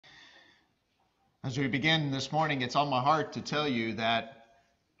As we begin this morning, it's on my heart to tell you that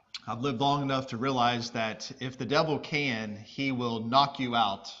I've lived long enough to realize that if the devil can, he will knock you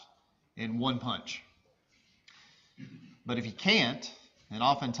out in one punch. But if he can't, and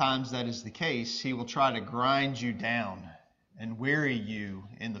oftentimes that is the case, he will try to grind you down and weary you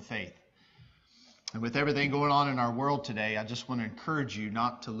in the faith. And with everything going on in our world today, I just want to encourage you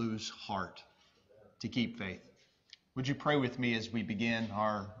not to lose heart, to keep faith. Would you pray with me as we begin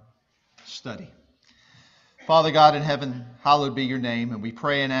our study? Father God in heaven, hallowed be your name, and we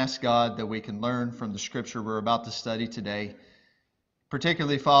pray and ask God that we can learn from the scripture we're about to study today,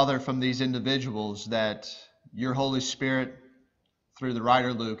 particularly, Father, from these individuals that your Holy Spirit, through the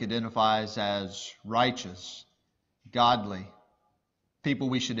writer Luke, identifies as righteous, godly, people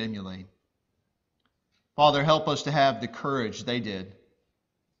we should emulate. Father, help us to have the courage they did,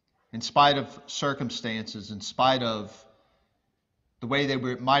 in spite of circumstances, in spite of the way they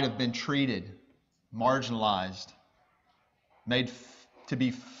might have been treated, marginalized, made to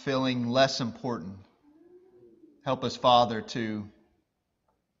be feeling less important. Help us, Father, to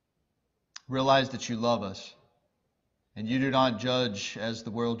realize that you love us and you do not judge as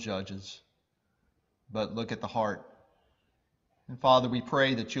the world judges, but look at the heart. And Father, we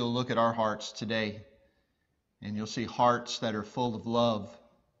pray that you'll look at our hearts today and you'll see hearts that are full of love.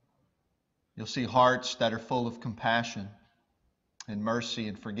 You'll see hearts that are full of compassion and mercy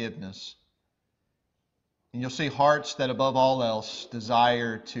and forgiveness. And you'll see hearts that above all else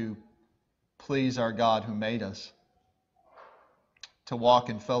desire to please our God who made us, to walk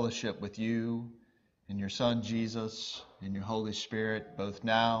in fellowship with you and your Son Jesus and your Holy Spirit, both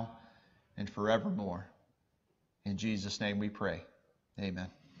now and forevermore. In Jesus' name we pray. Amen.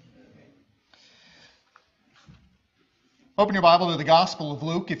 Open your Bible to the Gospel of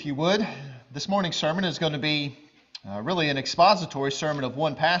Luke, if you would. This morning's sermon is going to be really an expository sermon of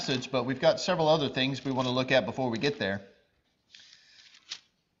one passage, but we've got several other things we want to look at before we get there.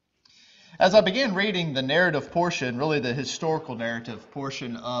 As I began reading the narrative portion, really the historical narrative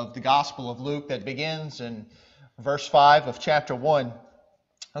portion of the Gospel of Luke that begins in verse 5 of chapter 1,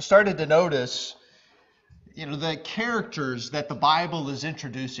 I started to notice, the characters that the Bible is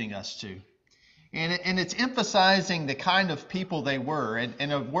introducing us to. And it's emphasizing the kind of people they were.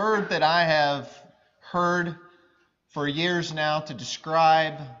 And a word that I have heard for years now to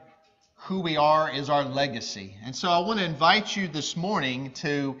describe who we are is our legacy. And so I want to invite you this morning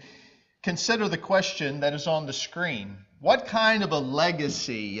to consider the question that is on the screen. What kind of a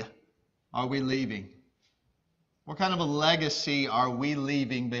legacy are we leaving? What kind of a legacy are we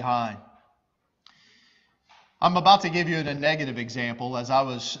leaving behind? I'm about to give you a negative example. As I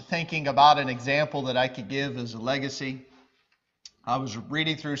was thinking about an example that I could give as a legacy, I was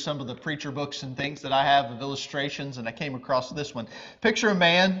reading through some of the preacher books and things that I have of illustrations, and I came across this one. Picture a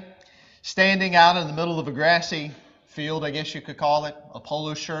man standing out in the middle of a grassy field, I guess you could call it, a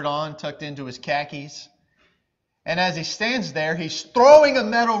polo shirt on, tucked into his khakis. And as he stands there, he's throwing a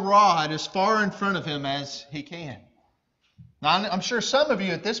metal rod as far in front of him as he can. Now, I'm sure some of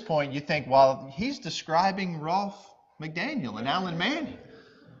you at this point, you think, well, he's describing Rolf McDaniel and Alan Manning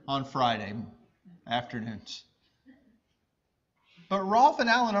on Friday afternoons. But Rolf and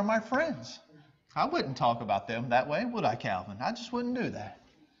Alan are my friends. I wouldn't talk about them that way, would I, Calvin? I just wouldn't do that.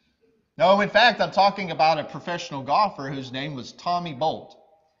 No, in fact, I'm talking about a professional golfer whose name was Tommy Bolt.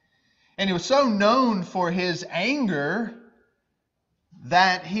 And he was so known for his anger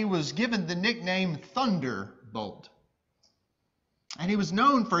that he was given the nickname Thunderbolt. And he was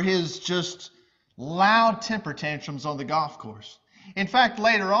known for his just loud temper tantrums on the golf course. In fact,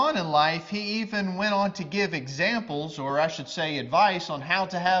 later on in life, he even went on to give examples, or I should say advice, on how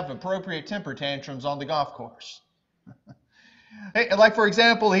to have appropriate temper tantrums on the golf course. Like, for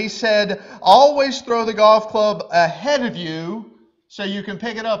example, he said, always throw the golf club ahead of you so you can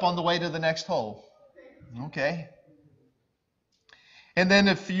pick it up on the way to the next hole. Okay. And then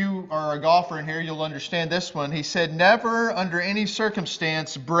if you are a golfer in here, you'll understand this one. He said, never under any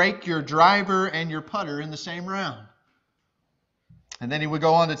circumstance break your driver and your putter in the same round. And then he would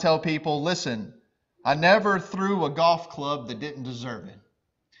go on to tell people, listen, I never threw a golf club that didn't deserve it.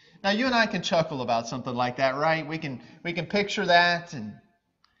 Now, you and I can chuckle about something like that, right? We can picture that.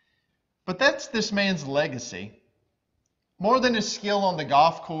 But that's this man's legacy. More than his skill on the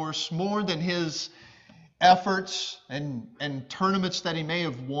golf course, more than his efforts and tournaments that he may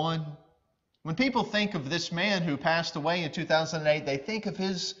have won. When people think of this man who passed away in 2008, they think of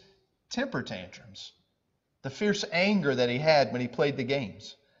his temper tantrums, the fierce anger that he had when he played the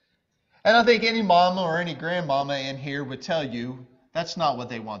games. And I think any mama or any grandmama in here would tell you that's not what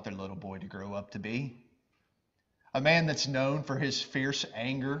they want their little boy to grow up to be. A man that's known for his fierce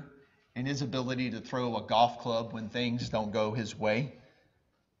anger and his ability to throw a golf club when things don't go his way.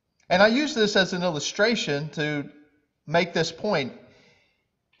 And I use this as an illustration to make this point.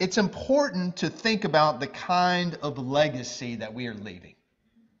 It's important to think about the kind of legacy that we are leaving.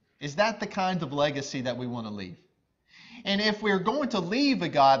 Is that the kind of legacy that we want to leave? And if we're going to leave a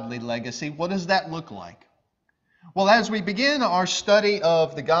godly legacy, what does that look like? Well, as we begin our study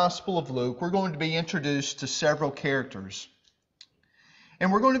of the Gospel of Luke, we're going to be introduced to several characters.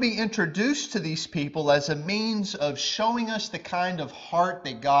 And we're going to be introduced to these people as a means of showing us the kind of heart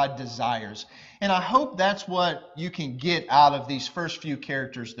that God desires. And I hope that's what you can get out of these first few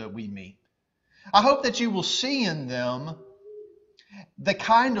characters that we meet. I hope that you will see in them the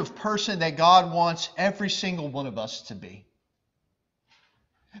kind of person that God wants every single one of us to be.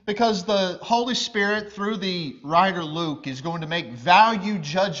 Because the Holy Spirit, through the writer Luke, is going to make value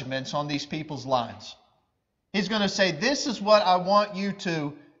judgments on these people's lives. He's going to say, this is what I want you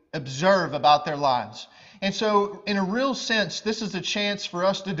to observe about their lives. And so, in a real sense, this is a chance for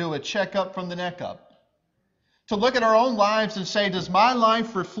us to do a checkup from the neck up. To look at our own lives and say, does my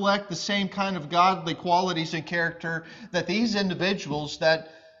life reflect the same kind of godly qualities and character that these individuals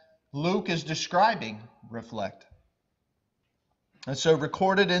that Luke is describing reflect? And so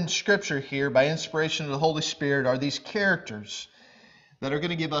recorded in Scripture here by inspiration of the Holy Spirit are these characters that are going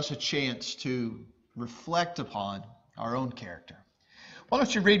to give us a chance to reflect upon our own character. Why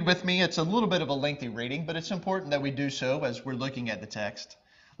don't you read with me? It's a little bit of a lengthy reading, but it's important that we do so as we're looking at the text.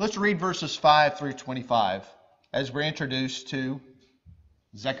 Let's read verses 5 through 25 as we're introduced to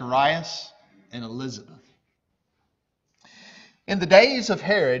Zacharias and Elizabeth. In the days of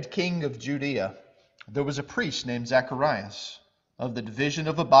Herod, king of Judea, there was a priest named Zacharias of the division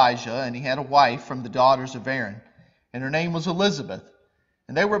of Abijah, and he had a wife from the daughters of Aaron, and her name was Elizabeth.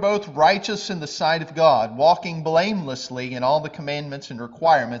 And they were both righteous in the sight of God, walking blamelessly in all the commandments and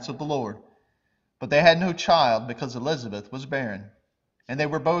requirements of the Lord. But they had no child, because Elizabeth was barren, and they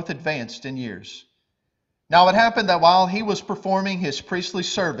were both advanced in years. Now it happened that while he was performing his priestly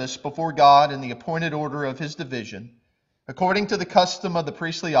service before God in the appointed order of his division, according to the custom of the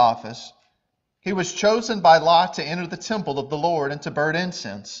priestly office, he was chosen by lot to enter the temple of the Lord and to burn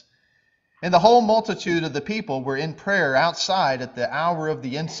incense. And the whole multitude of the people were in prayer outside at the hour of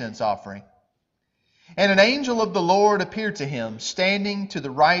the incense offering. And an angel of the Lord appeared to him, standing to the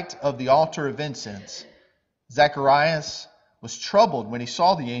right of the altar of incense. Zacharias was troubled when he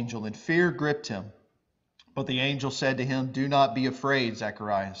saw the angel, and fear gripped him. But the angel said to him, "Do not be afraid,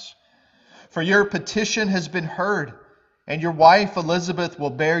 Zacharias, for your petition has been heard, and your wife Elizabeth will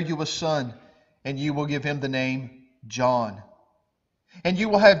bear you a son, and you will give him the name John. And you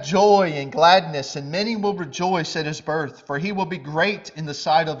will have joy and gladness, and many will rejoice at his birth, for he will be great in the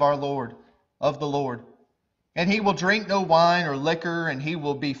sight of the Lord. And he will drink no wine or liquor, and he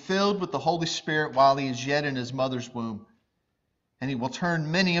will be filled with the Holy Spirit while he is yet in his mother's womb. And he will turn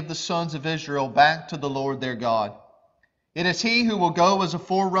many of the sons of Israel back to the Lord their God. It is he who will go as a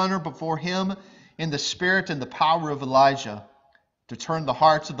forerunner before him in the spirit and the power of Elijah, to turn the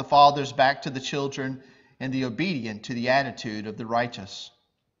hearts of the fathers back to the children, and the obedient to the attitude of the righteous,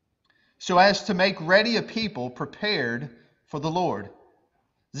 so as to make ready a people prepared for the Lord."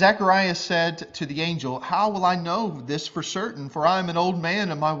 Zacharias said to the angel, "How will I know this for certain? For I am an old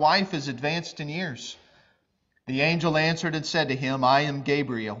man, and my wife is advanced in years." The angel answered and said to him, "I am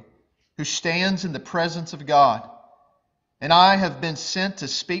Gabriel, who stands in the presence of God, and I have been sent to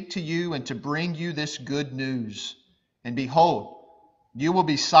speak to you and to bring you this good news. And behold, you will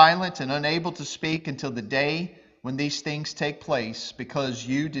be silent and unable to speak until the day when these things take place, because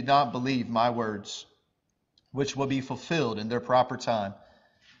you did not believe my words, which will be fulfilled in their proper time."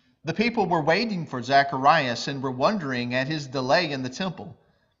 The people were waiting for Zacharias and were wondering at his delay in the temple.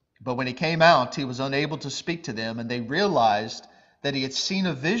 But when he came out, he was unable to speak to them, and they realized that he had seen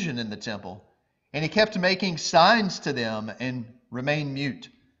a vision in the temple. And he kept making signs to them and remained mute.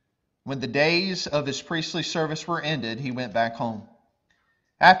 When the days of his priestly service were ended, he went back home.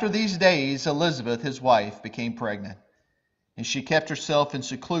 After these days, Elizabeth, his wife, became pregnant, and she kept herself in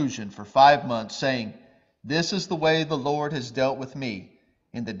seclusion for 5 months, saying, "This is the way the Lord has dealt with me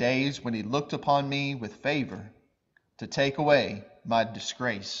in the days when he looked upon me with favor, to take away my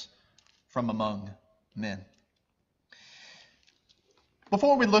disgrace from among men."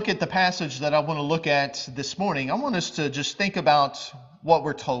 Before we look at the passage that I want to look at this morning, I want us to just think about what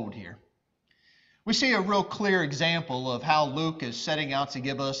we're told here. We see a real clear example of how Luke is setting out to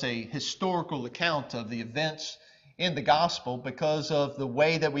give us a historical account of the events in the gospel because of the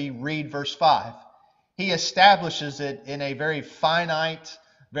way that we read verse 5. He establishes it in a very finite,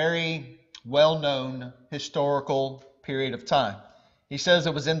 very well-known historical period of time. He says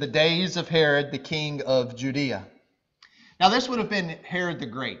it was in the days of Herod, the king of Judea. Now this would have been Herod the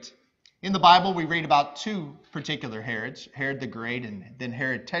Great. In the Bible, we read about two particular Herods, Herod the Great and then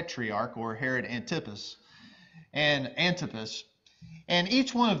Herod Tetrarch, or Herod Antipas. And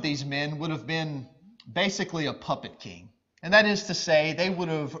each one of these men would have been basically a puppet king. And that is to say, they would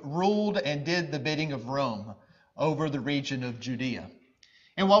have ruled and did the bidding of Rome over the region of Judea.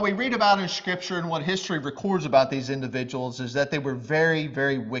 And what we read about in Scripture and what history records about these individuals is that they were very,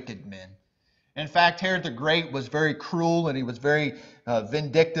 very wicked men. In fact, Herod the Great was very cruel and he was very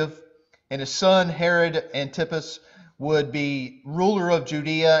vindictive. And his son, Herod Antipas, would be ruler of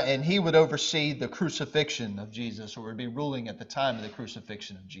Judea, and he would oversee the crucifixion of Jesus, or would be ruling at the time of the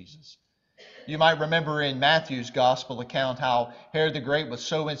crucifixion of Jesus. You might remember in Matthew's gospel account how Herod the Great was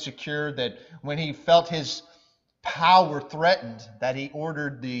so insecure that when he felt his power threatened, that he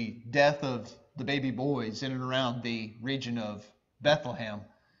ordered the death of the baby boys in and around the region of Bethlehem.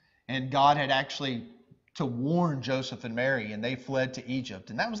 And God had actually to warn Joseph and Mary, and they fled to Egypt.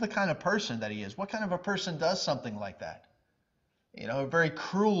 And that was the kind of person that he is. What kind of a person does something like that? You know, a very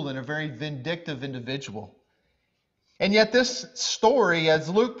cruel and a very vindictive individual. And yet this story, as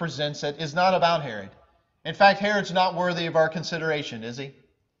Luke presents it, is not about Herod. In fact, Herod's not worthy of our consideration, is he?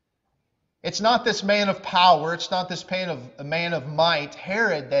 It's not this man of power. It's not this man of might,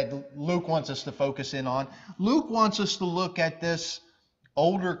 Herod, that Luke wants us to focus in on. Luke wants us to look at this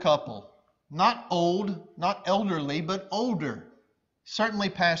older couple. Not old, not elderly, but older. Certainly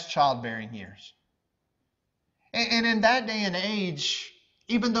past childbearing years. And in that day and age,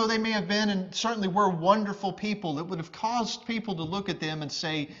 even though they may have been and certainly were wonderful people, it would have caused people to look at them and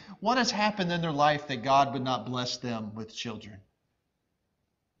say, what has happened in their life that God would not bless them with children?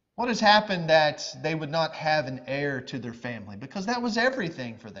 What has happened that they would not have an heir to their family? Because that was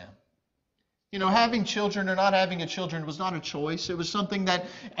everything for them. You know, having children or not having children was not a choice. It was something that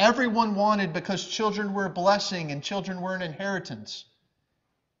everyone wanted because children were a blessing and children were an inheritance.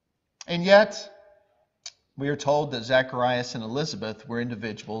 And yet, we are told that Zacharias and Elizabeth were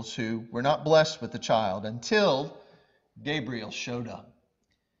individuals who were not blessed with a child until Gabriel showed up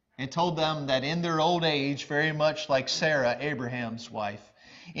and told them that in their old age, very much like Sarah, Abraham's wife,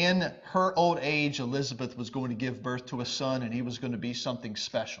 in her old age, Elizabeth was going to give birth to a son, and he was going to be something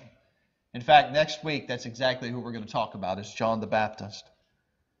special. In fact, next week, that's exactly who we're going to talk about, is John the Baptist.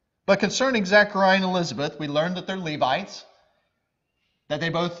 But concerning Zechariah and Elizabeth, we learned that they're Levites, that they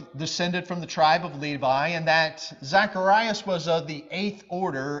both descended from the tribe of Levi, and that Zacharias was of the 8th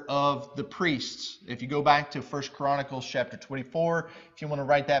order of the priests. If you go back to 1 Chronicles chapter 24, if you want to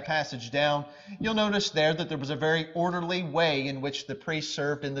write that passage down, you'll notice there that there was a very orderly way in which the priests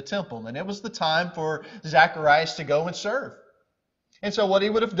served in the temple. And it was the time for Zacharias to go and serve. And so what he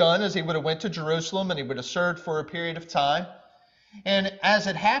would have done is he would have went to Jerusalem and he would have served for a period of time. And as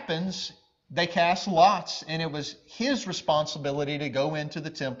it happens, they cast lots, and it was his responsibility to go into the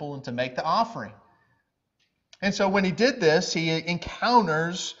temple and to make the offering. And so when he did this, he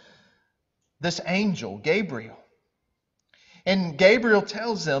encounters this angel, Gabriel. And Gabriel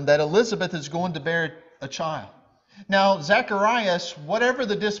tells them that Elizabeth is going to bear a child. Now, Zacharias, whatever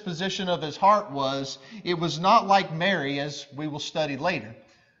the disposition of his heart was, it was not like Mary, as we will study later.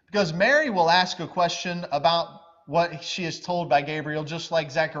 Because Mary will ask a question about what she is told by Gabriel, just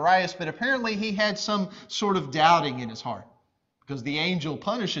like Zacharias, but apparently he had some sort of doubting in his heart. Because the angel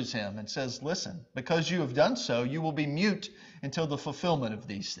punishes him and says, listen, because you have done so, you will be mute until the fulfillment of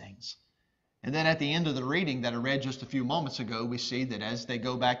these things. And then at the end of the reading that I read just a few moments ago, we see that as they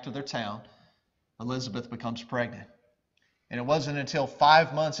go back to their town, Elizabeth becomes pregnant. And it wasn't until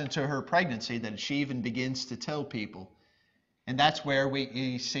 5 months into her pregnancy that she even begins to tell people. And that's where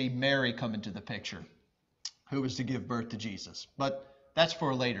we see Mary come into the picture, who was to give birth to Jesus. But that's for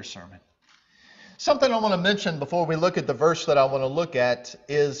a later sermon. Something I want to mention before we look at the verse that I want to look at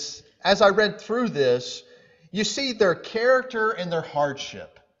is, as I read through this, you see their character and their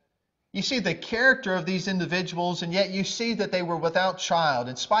hardship. You see the character of these individuals, and yet you see that they were without child.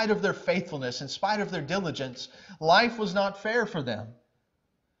 In spite of their faithfulness, in spite of their diligence, life was not fair for them.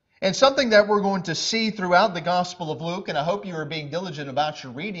 And something that we're going to see throughout the Gospel of Luke, and I hope you are being diligent about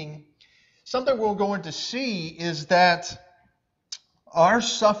your reading, something we're going to see is that our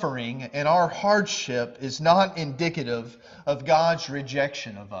suffering and our hardship is not indicative of God's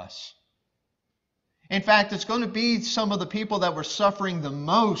rejection of us. In fact, it's going to be some of the people that were suffering the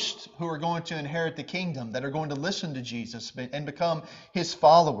most who are going to inherit the kingdom, that are going to listen to Jesus and become His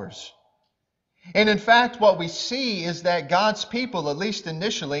followers. And in fact, what we see is that God's people, at least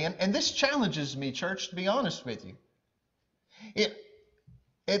initially, and this challenges me, church, to be honest with you.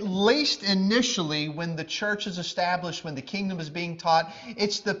 at least initially, when the church is established, when the kingdom is being taught,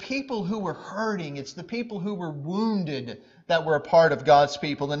 it's the people who were hurting, it's the people who were wounded that were a part of God's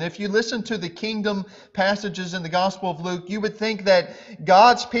people. And if you listen to the kingdom passages in the Gospel of Luke, you would think that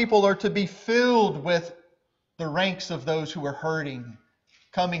God's people are to be filled with the ranks of those who are hurting,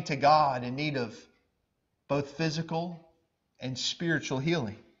 coming to God in need of both physical and spiritual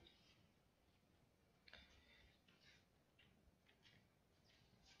healing.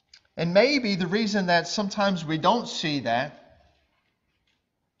 And maybe the reason that sometimes we don't see that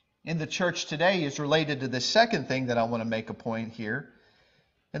in the church today is related to the second thing that I want to make a point here.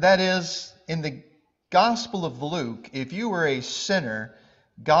 And that is, in the Gospel of Luke, if you were a sinner,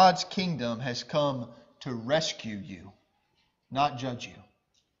 God's kingdom has come to rescue you, not judge you.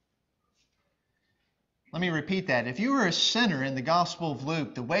 Let me repeat that. If you were a sinner in the Gospel of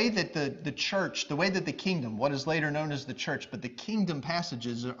Luke, the way that the church, the way that the kingdom, what is later known as the church, but the kingdom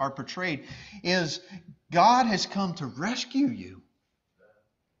passages are portrayed, is God has come to rescue you.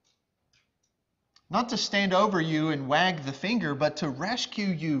 Not to stand over you and wag the finger, but to rescue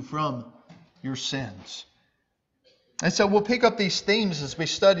you from your sins. And so we'll pick up these themes as we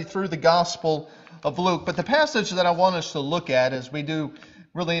study through the Gospel of Luke. But the passage that I want us to look at as we do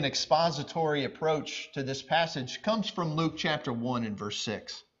really an expository approach to this passage comes from Luke chapter 1 and verse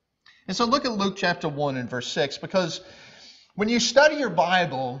 6. And so look at Luke chapter 1 and verse 6, because when you study your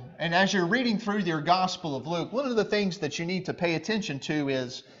Bible and as you're reading through your Gospel of Luke, one of the things that you need to pay attention to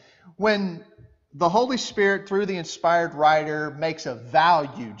is when the Holy Spirit, through the inspired writer, makes a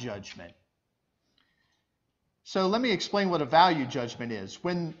value judgment. So let me explain what a value judgment is.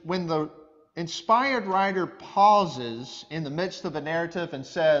 When the inspired writer pauses in the midst of a narrative and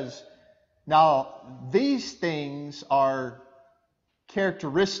says, now these things are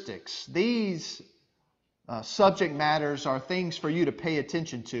characteristics, these subject matters are things for you to pay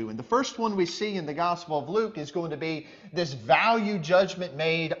attention to. And the first one we see in the Gospel of Luke is going to be this value judgment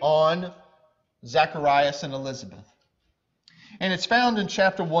made on Zacharias and Elizabeth. And it's found in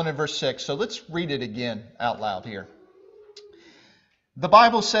chapter 1 and verse 6. So let's read it again out loud here. The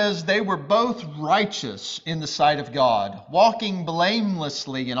Bible says they were both righteous in the sight of God, walking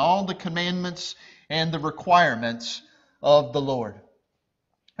blamelessly in all the commandments and the requirements of the Lord.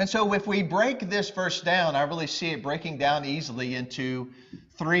 And so if we break this verse down, I really see it breaking down easily into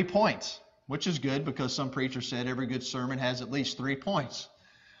 3 points, which is good because some preacher said every good sermon has at least 3 points.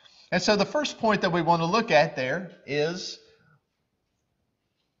 And so the first point that we want to look at there is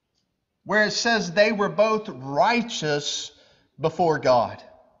where it says they were both righteous before God.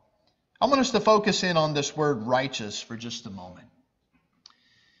 I want us to focus in on this word righteous for just a moment.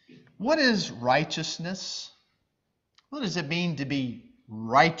 What is righteousness? What does it mean to be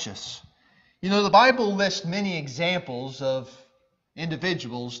righteous? You know, the Bible lists many examples of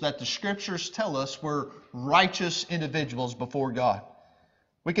individuals that the Scriptures tell us were righteous individuals before God.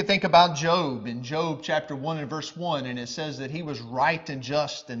 We could think about Job in Job chapter 1 and verse 1, and it says that he was right and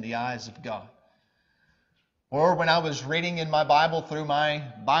just in the eyes of God. Or when I was reading in my Bible through my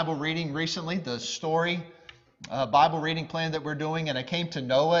Bible reading recently, the story Bible reading plan that we're doing, and I came to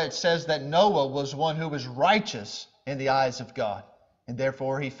Noah, it says that Noah was one who was righteous in the eyes of God, and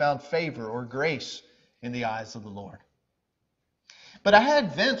therefore he found favor or grace in the eyes of the Lord. But I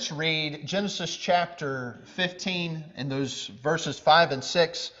had Vince read Genesis chapter 15 and those verses 5 and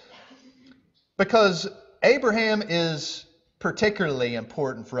 6 because Abraham is particularly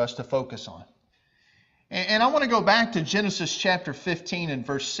important for us to focus on. And I want to go back to Genesis chapter 15 and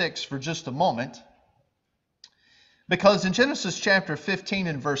verse 6 for just a moment. Because in Genesis chapter 15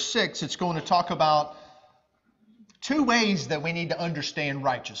 and verse 6, it's going to talk about 2 ways that we need to understand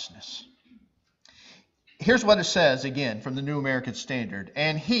righteousness. Here's what it says again from the New American Standard.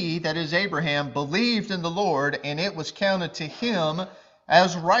 And he, that is Abraham, believed in the Lord, and it was counted to him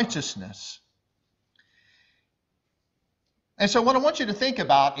as righteousness. And so what I want you to think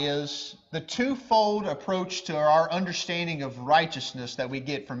about is the twofold approach to our understanding of righteousness that we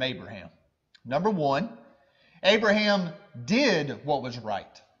get from Abraham. Number 1, Abraham did what was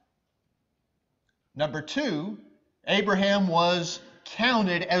right. Number 2, Abraham was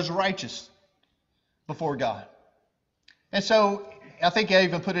counted as righteous before God. And so I think I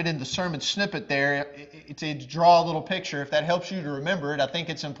even put it in the sermon snippet there to draw a little picture. If that helps you to remember it, I think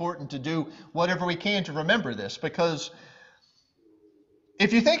it's important to do whatever we can to remember this, because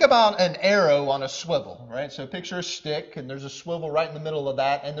if you think about an arrow on a swivel, right? So picture a stick, and there's a swivel right in the middle of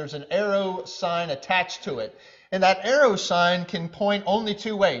that, and there's an arrow sign attached to it. And that arrow sign can point only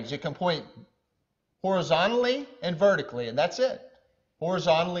 2 ways. It can point horizontally and vertically, and that's it.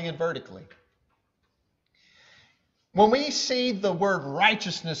 Horizontally and vertically. When we see the word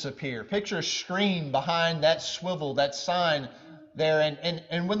righteousness appear, picture a screen behind that swivel, that sign there,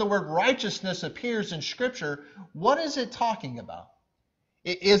 and when the word righteousness appears in Scripture, what is it talking about?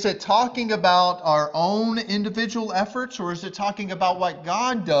 Is it talking about our own individual efforts, or is it talking about what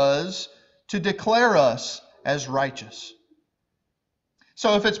God does to declare us as righteous?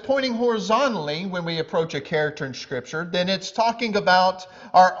 So if it's pointing horizontally when we approach a character in Scripture, then it's talking about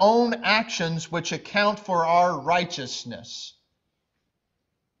our own actions which account for our righteousness.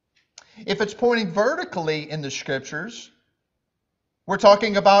 If it's pointing vertically in the Scriptures, we're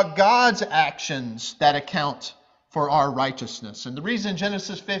talking about God's actions that account for our righteousness. And the reason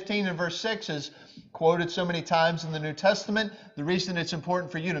Genesis 15 and verse 6 is quoted so many times in the New Testament, the reason it's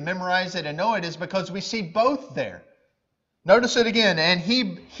important for you to memorize it and know it is because we see both there. Notice it again. And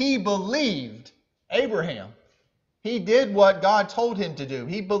he believed Abraham. He did what God told him to do.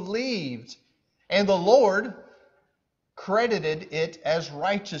 He believed. And the Lord credited it as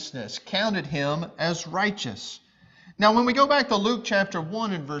righteousness, counted him as righteous. Now, when we go back to Luke chapter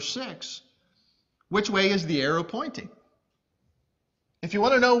 1 and verse 6, which way is the arrow pointing? If you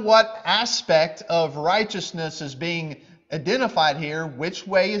want to know what aspect of righteousness is being identified here, which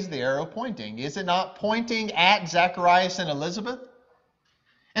way is the arrow pointing? Is it not pointing at Zacharias and Elizabeth?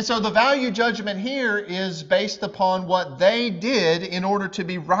 And so the value judgment here is based upon what they did in order to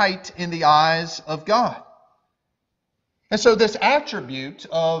be right in the eyes of God. And so this attribute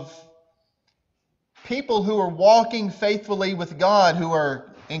of people who are walking faithfully with God, who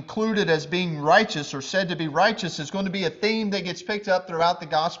are included as being righteous or said to be righteous, is going to be a theme that gets picked up throughout the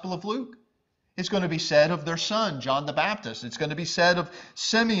Gospel of Luke. It's going to be said of their son, John the Baptist. It's going to be said of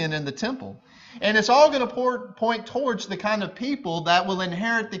Simeon in the temple. And it's all going to point towards the kind of people that will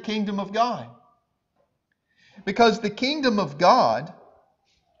inherit the kingdom of God. Because the kingdom of God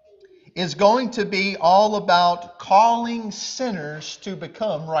is going to be all about calling sinners to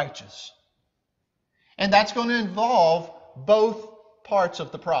become righteous. And that's going to involve both parts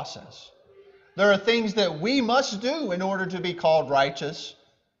of the process. There are things that we must do in order to be called righteous.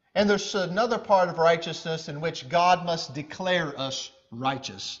 And there's another part of righteousness in which God must declare us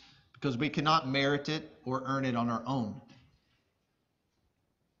righteous, because we cannot merit it or earn it on our own.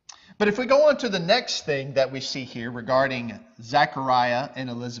 But if we go on to the next thing that we see here regarding Zechariah and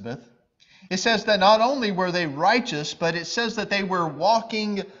Elizabeth, it says that not only were they righteous, but it says that they were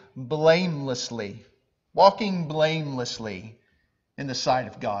walking blamelessly. Walking blamelessly in the sight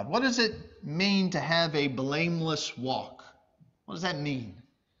of God. What does it mean to have a blameless walk? What does that mean?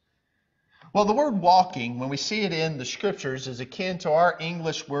 Well, the word walking, when we see it in the Scriptures, is akin to our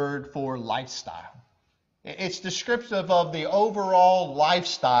English word for lifestyle. It's descriptive of the overall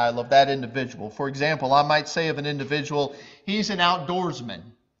lifestyle of that individual. For example, I might say of an individual, he's an outdoorsman.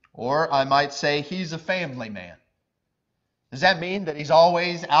 Or I might say he's a family man. Does that mean that he's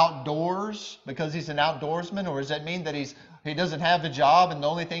always outdoors because he's an outdoorsman? Or does that mean that he doesn't have a job and the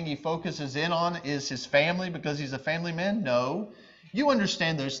only thing he focuses in on is his family because he's a family man? No. You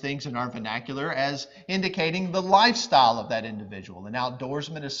understand those things in our vernacular as indicating the lifestyle of that individual. An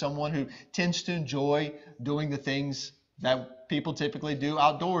outdoorsman is someone who tends to enjoy doing the things that people typically do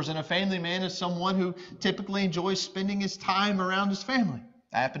outdoors. And a family man is someone who typically enjoys spending his time around his family.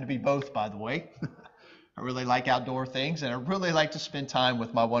 I happen to be both, by the way. I really like outdoor things, and I really like to spend time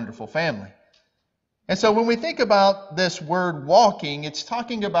with my wonderful family. And so when we think about this word walking, it's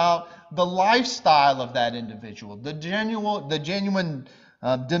talking about the lifestyle of that individual, the genuine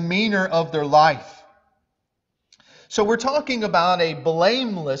demeanor of their life. So we're talking about a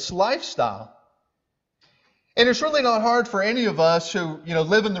blameless lifestyle. And it's really not hard for any of us who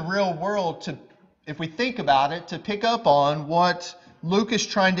live in the real world to, if we think about it, to pick up on what Luke is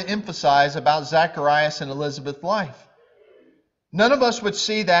trying to emphasize about Zacharias and Elizabeth's life. None of us would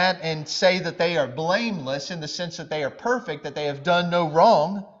see that and say that they are blameless in the sense that they are perfect, that they have done no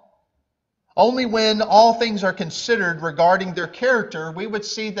wrong. Only when all things are considered regarding their character, we would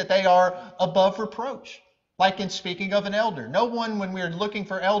see that they are above reproach. Like in speaking of an elder. No one, when we are looking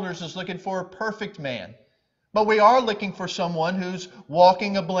for elders, is looking for a perfect man. But we are looking for someone who's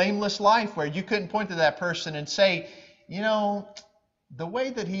walking a blameless life, where you couldn't point to that person and say, the way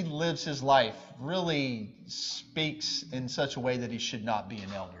that he lives his life really speaks in such a way that he should not be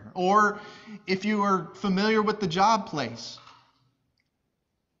an elder. Or if you are familiar with the job place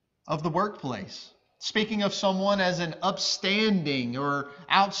of the workplace, speaking of someone as an upstanding or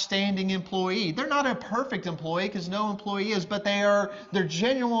outstanding employee. They're not a perfect employee, because no employee is, but their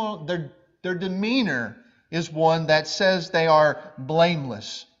demeanor is one that says they are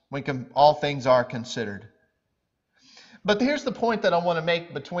blameless when all things are considered. But here's the point that I want to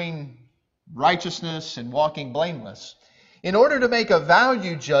make between righteousness and walking blameless. In order to make a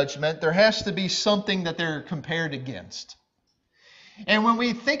value judgment, there has to be something that they're compared against. And when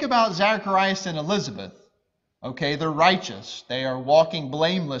we think about Zacharias and Elizabeth, okay, they're righteous. They are walking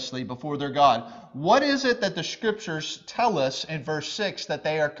blamelessly before their God. What is it that the Scriptures tell us in verse 6 that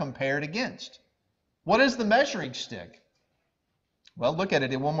they are compared against? What is the measuring stick? Well, look at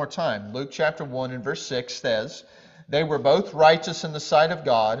it one more time. Luke chapter 1 and verse 6 says, "They were both righteous in the sight of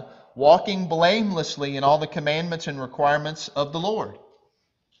God, walking blamelessly in all the commandments and requirements of the Lord."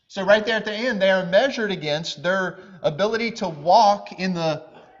 So right there at the end, they are measured against their ability to walk in the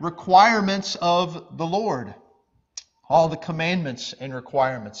requirements of the Lord. All the commandments and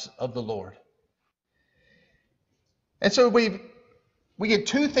requirements of the Lord. And so we get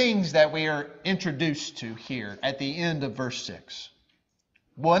two things that we are introduced to here at the end of verse 6.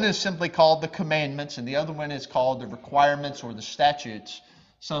 One is simply called the commandments, and the other one is called the requirements or the statutes.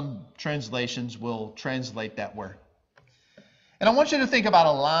 Some translations will translate that word. And I want you to think about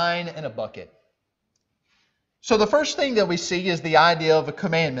a line and a bucket. So the first thing that we see is the idea of a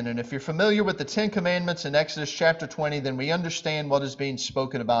commandment. And if you're familiar with the 10 Commandments in Exodus chapter 20, then we understand what is being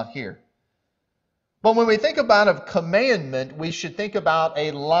spoken about here. But when we think about a commandment, we should think about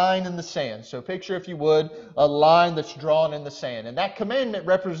a line in the sand. So picture, if you would, a line that's drawn in the sand. And that commandment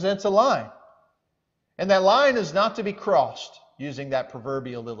represents a line. And that line is not to be crossed, using that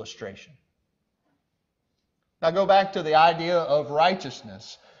proverbial illustration. Now go back to the idea of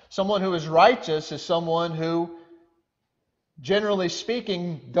righteousness. Someone who is righteous is someone who, generally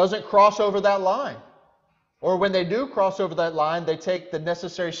speaking, doesn't cross over that line. Or when they do cross over that line, they take the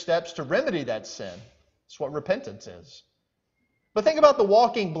necessary steps to remedy that sin. That's what repentance is. But think about the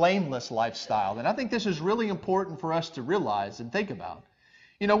walking blameless lifestyle. And I think this is really important for us to realize and think about.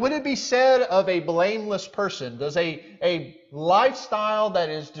 You know, would it be said of a blameless person? Does a lifestyle that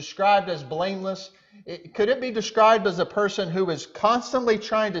is described as blameless, could it be described as a person who is constantly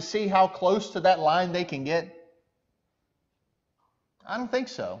trying to see how close to that line they can get? I don't think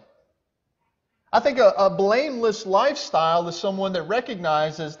so. I think a blameless lifestyle is someone that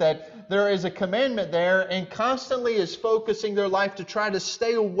recognizes that there is a commandment there and constantly is focusing their life to try to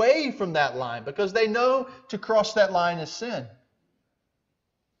stay away from that line because they know to cross that line is sin.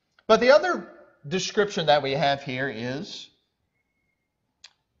 But the other description that we have here is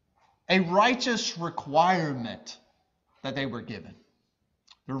a righteous requirement that they were given.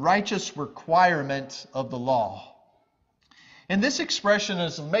 The righteous requirement of the law. And this expression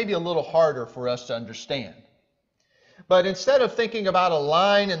is maybe a little harder for us to understand. But instead of thinking about a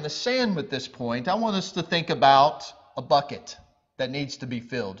line in the sand with this point, I want us to think about a bucket that needs to be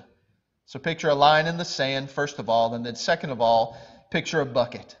filled. So picture a line in the sand, first of all, and then second of all, picture a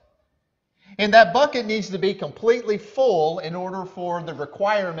bucket. And that bucket needs to be completely full in order for the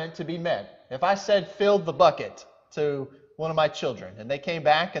requirement to be met. If I said, fill the bucket to one of my children, and they came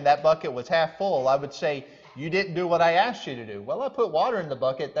back and that bucket was half full, I would say, you didn't do what I asked you to do. Well, I put water in the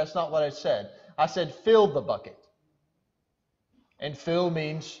bucket. That's not what I said. I said, fill the bucket. And fill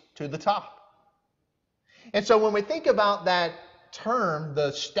means to the top. And so when we think about that term,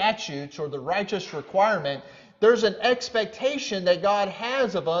 the statutes or the righteous requirement, there's an expectation that God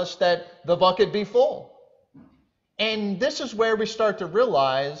has of us that the bucket be full. And this is where we start to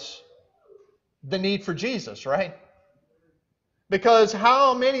realize the need for Jesus, right? Because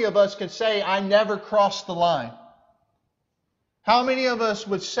how many of us can say, I never crossed the line? How many of us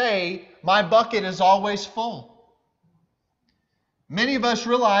would say, my bucket is always full? Many of us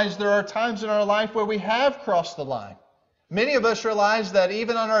realize there are times in our life where we have crossed the line. Many of us realize that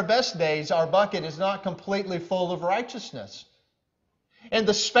even on our best days, our bucket is not completely full of righteousness. And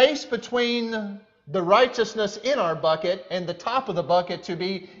the space between the righteousness in our bucket and the top of the bucket to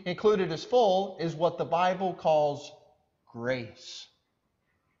be included as full is what the Bible calls grace.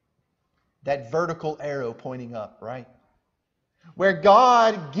 That vertical arrow pointing up, right? Where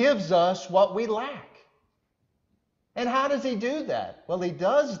God gives us what we lack. And how does He do that? Well, He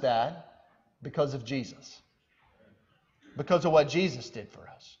does that because of Jesus. Because of what Jesus did for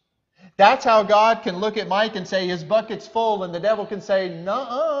us. That's how God can look at Mike and say his bucket's full, and the devil can say,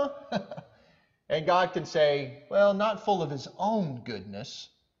 nuh-uh. And God can say, well, not full of his own goodness.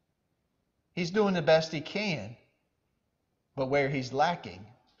 He's doing the best he can. But where he's lacking,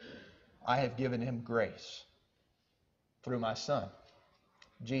 I have given him grace through my Son,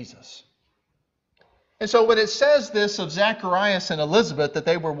 Jesus. And so when it says this of Zacharias and Elizabeth, that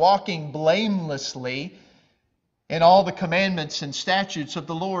they were walking blamelessly in all the commandments and statutes of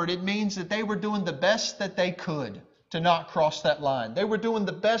the Lord, it means that they were doing the best that they could to not cross that line. They were doing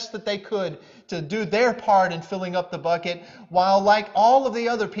the best that they could to do their part in filling up the bucket, while, like all of the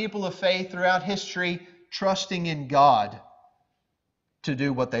other people of faith throughout history, trusting in God to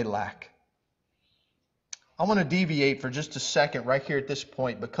do what they lack. I want to deviate for just a second right here at this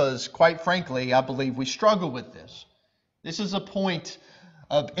point because, quite frankly, I believe we struggle with this. This is a point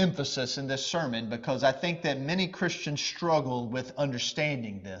of emphasis in this sermon because I think that many Christians struggle with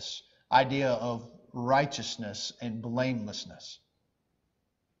understanding this idea of righteousness and blamelessness.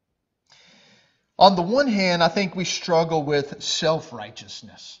 On the one hand, I think we struggle with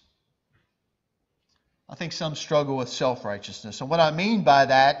self-righteousness. I think some struggle with self-righteousness. And what I mean by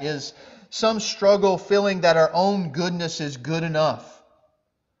that is some struggle feeling that our own goodness is good enough.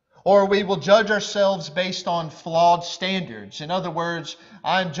 Or we will judge ourselves based on flawed standards. In other words,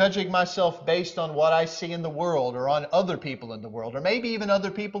 I'm judging myself based on what I see in the world or on other people in the world or maybe even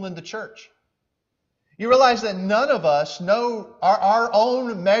other people in the church. You realize that none of us know our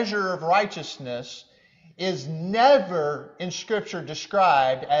own measure of righteousness is never in Scripture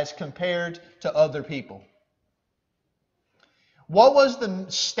described as compared to other people. What was the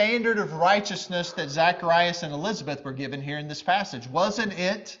standard of righteousness that Zacharias and Elizabeth were given here in this passage? Wasn't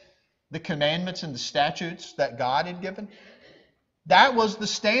it the commandments and the statutes that God had given? That was the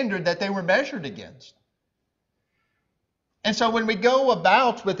standard that they were measured against. And so when we go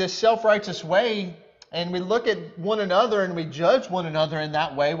about with this self-righteous way and we look at one another and we judge one another in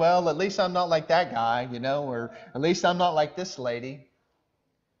that way, well, at least I'm not like that guy, or at least I'm not like this lady.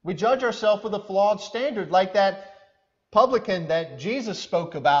 We judge ourselves with a flawed standard, like that publican that Jesus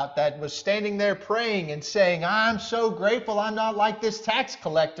spoke about that was standing there praying and saying, I'm so grateful I'm not like this tax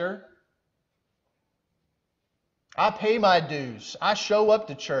collector. I pay my dues. I show up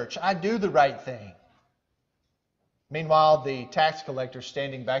to church. I do the right thing. Meanwhile, the tax collector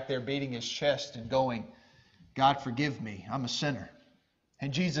standing back there beating his chest and going, God forgive me, I'm a sinner.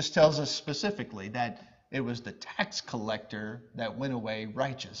 And Jesus tells us specifically that it was the tax collector that went away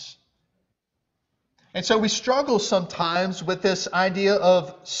righteous. And so we struggle sometimes with this idea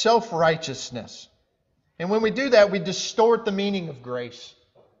of self-righteousness. And when we do that, we distort the meaning of grace.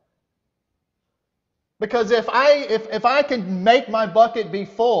 Because if I can make my bucket be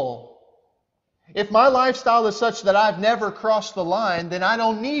full, if my lifestyle is such that I've never crossed the line, then I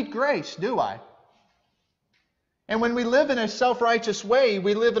don't need grace, do I? And when we live in a self-righteous way,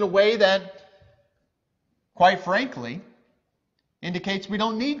 we live in a way that, quite frankly, indicates we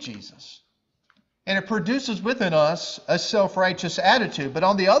don't need Jesus. And it produces within us a self-righteous attitude. But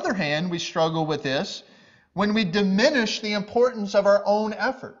on the other hand, we struggle with this when we diminish the importance of our own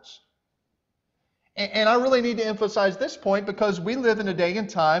efforts. And I really need to emphasize this point because we live in a day and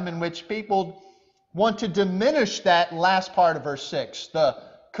time in which people want to diminish that last part of verse 6, the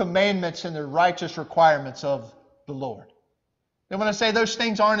commandments and the righteous requirements of the Lord. They want to say those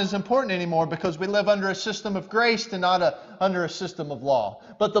things aren't as important anymore because we live under a system of grace and not under a system of law.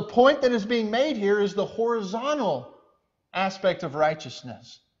 But the point that is being made here is the horizontal aspect of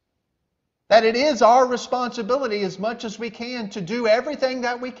righteousness. That it is our responsibility as much as we can to do everything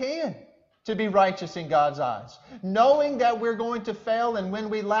that we can to be righteous in God's eyes. Knowing that we're going to fail, and when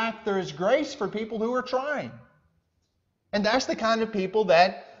we lack, there is grace for people who are trying. And that's the kind of people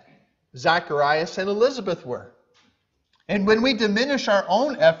that Zacharias and Elizabeth were. And when we diminish our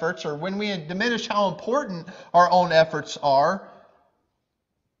own efforts, or when we diminish how important our own efforts are,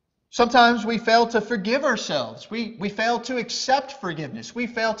 sometimes we fail to forgive ourselves. We fail to accept forgiveness. We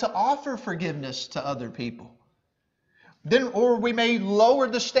fail to offer forgiveness to other people. Or we may lower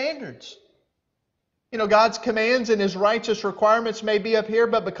the standards. God's commands and His righteous requirements may be up here,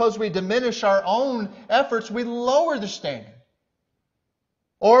 but because we diminish our own efforts, we lower the standard.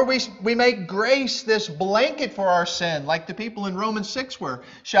 Or we make grace this blanket for our sin, like the people in Romans 6 were.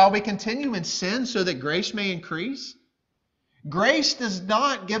 Shall we continue in sin so that grace may increase? Grace does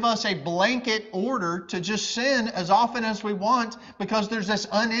not give us a blanket order to just sin as often as we want because there's this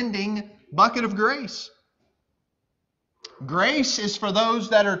unending bucket of grace. Grace is for those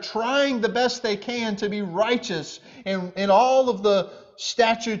that are trying the best they can to be righteous in all of the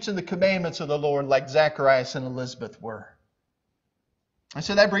statutes and the commandments of the Lord, like Zacharias and Elizabeth were. And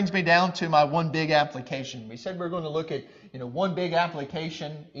so that brings me down to my one big application. We said we're going to look at one big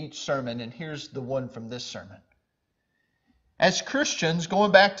application each sermon, and here's the one from this sermon. As Christians,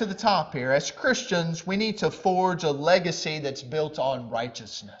 going back to the top here, as Christians, we need to forge a legacy that's built on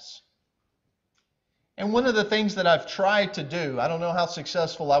righteousness. And one of the things that I've tried to do, I don't know how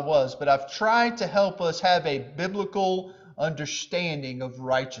successful I was, but I've tried to help us have a biblical understanding of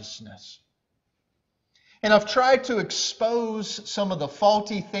righteousness. And I've tried to expose some of the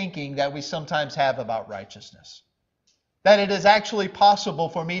faulty thinking that we sometimes have about righteousness. that it is actually possible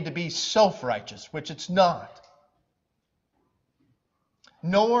for me to be self-righteous, which it's not.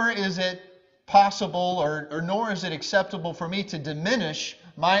 Nor is it possible or nor is it acceptable for me to diminish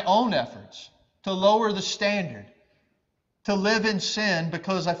my own efforts, to lower the standard, to live in sin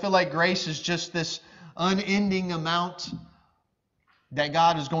because I feel like grace is just this unending amount that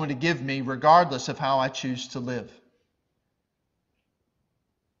God is going to give me regardless of how I choose to live.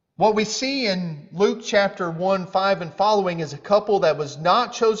 What we see in Luke chapter 1, 5 and following is a couple that was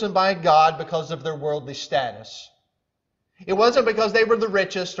not chosen by God because of their worldly status. It wasn't because they were the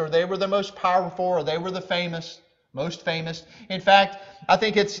richest or they were the most powerful or they were the most famous. In fact, I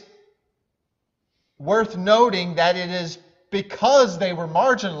think it's worth noting that it is because they were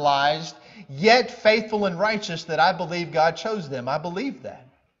marginalized, yet faithful and righteous, that I believe God chose them. I believe that.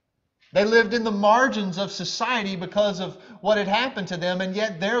 They lived in the margins of society because of what had happened to them, and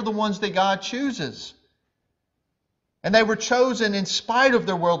yet they're the ones that God chooses. And they were chosen in spite of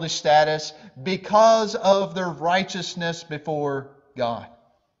their worldly status because of their righteousness before God.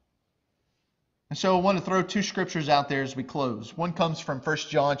 And so I want to throw two scriptures out there as we close. One comes from 1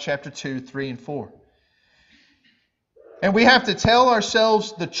 John chapter 2, 3 and 4. And we have to tell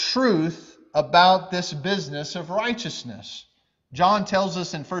ourselves the truth about this business of righteousness. John tells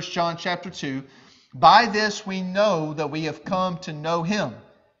us in 1 John chapter 2, by this we know that we have come to know Him,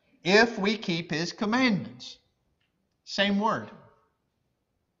 if we keep His commandments. Same word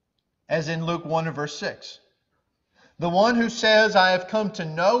as in Luke 1 and verse 6. The one who says, I have come to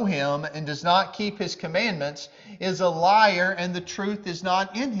know Him and does not keep His commandments is a liar, and the truth is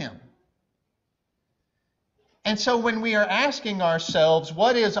not in him. And so when we are asking ourselves,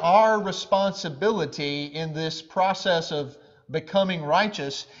 what is our responsibility in this process of becoming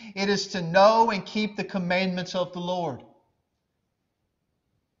righteous? It is to know and keep the commandments of the Lord.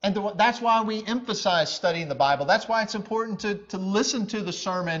 And that's why we emphasize studying the Bible. That's why it's important to listen to the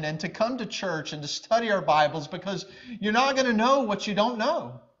sermon and to come to church and to study our Bibles, because you're not going to know what you don't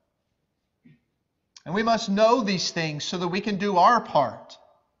know. And we must know these things so that we can do our part,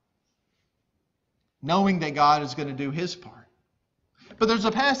 knowing that God is going to do His part. But there's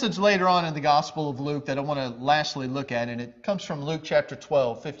a passage later on in the Gospel of Luke that I want to lastly look at, and it comes from Luke chapter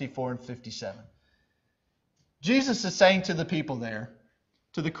 12, 54 and 57. Jesus is saying to the people there,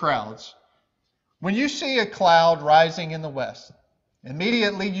 to the crowds, when you see a cloud rising in the west,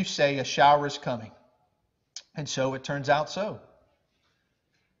 immediately you say a shower is coming. And so it turns out so.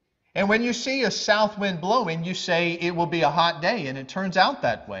 And when you see a south wind blowing, you say it will be a hot day, and it turns out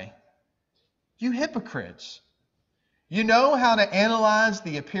that way. You hypocrites! You know how to analyze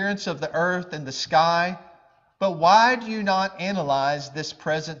the appearance of the earth and the sky, but why do you not analyze this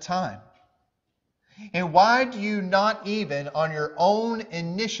present time? And why do you not even on your own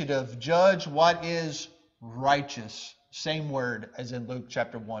initiative judge what is righteous? Same word as in Luke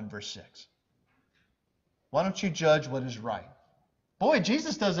chapter 1, verse 6. Why don't you judge what is right? Boy,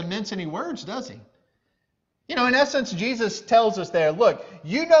 Jesus doesn't mince any words, does He? You know, in essence, Jesus tells us there, look,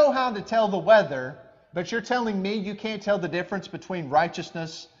 you know how to tell the weather, but you're telling me you can't tell the difference between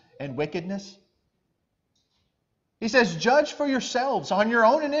righteousness and wickedness? He says, judge for yourselves on your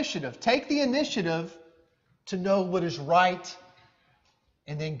own initiative. Take the initiative to know what is right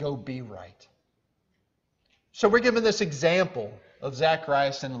and then go be right. So we're given this example of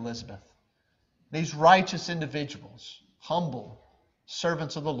Zacharias and Elizabeth. These righteous individuals, humble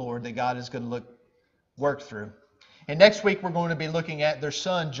servants of the Lord that God is going to work through. And next week we're going to be looking at their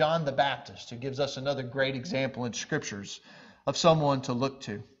son, John the Baptist, who gives us another great example in Scriptures of someone to look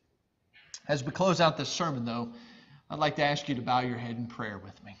to. As we close out this sermon, though, I'd like to ask you to bow your head in prayer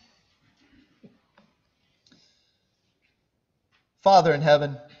with me. Father in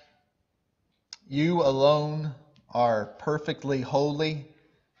heaven, You alone are perfectly holy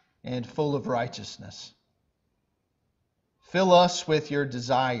and full of righteousness. Fill us with Your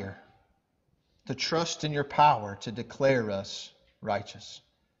desire to trust in Your power to declare us righteous.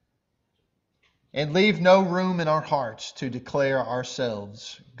 And leave no room in our hearts to declare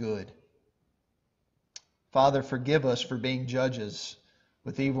ourselves good. Father, forgive us for being judges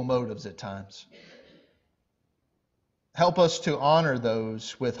with evil motives at times. Help us to honor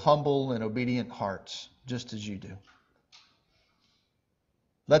those with humble and obedient hearts, just as You do.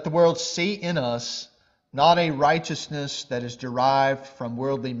 Let the world see in us not a righteousness that is derived from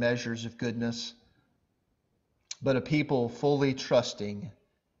worldly measures of goodness, but a people fully trusting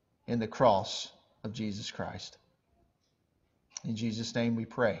in the cross of Jesus Christ. In Jesus' name we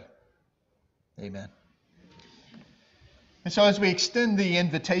pray. Amen. And so as we extend the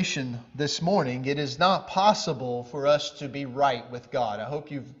invitation this morning, it is not possible for us to be right with God. I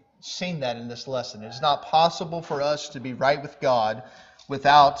hope you've seen that in this lesson. It's not possible for us to be right with God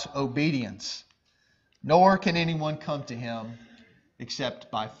without obedience. Nor can anyone come to Him except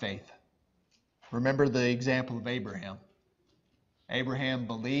by faith. Remember the example of Abraham. Abraham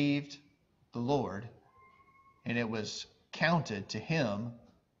believed the Lord, and it was counted to him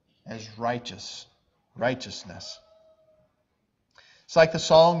as righteousness. It's like the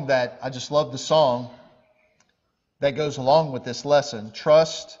song that, I just love the song that goes along with this lesson.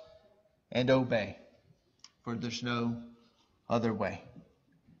 Trust and obey, for there's no other way.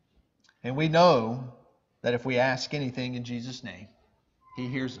 And we know that if we ask anything in Jesus' name, He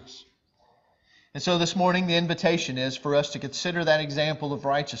hears us. And so this morning the invitation is for us to consider that example of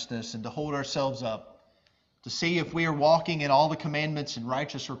righteousness and to hold ourselves up, to see if we are walking in all the commandments and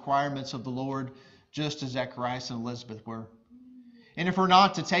righteous requirements of the Lord, just as Zacharias and Elizabeth were. And if we're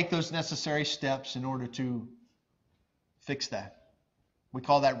not, to take those necessary steps in order to fix that. We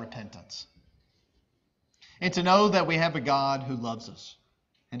call that repentance. And to know that we have a God who loves us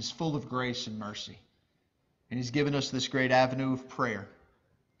and is full of grace and mercy. And He's given us this great avenue of prayer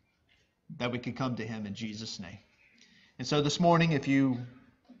that we could come to Him in Jesus' name. And so this morning, if you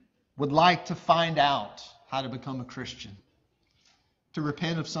would like to find out how to become a Christian, to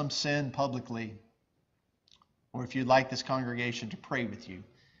repent of some sin publicly, or if you'd like this congregation to pray with you,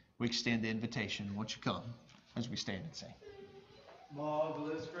 we extend the invitation. Won't you come as we stand and sing?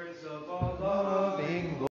 Marvelous grace of our Lord.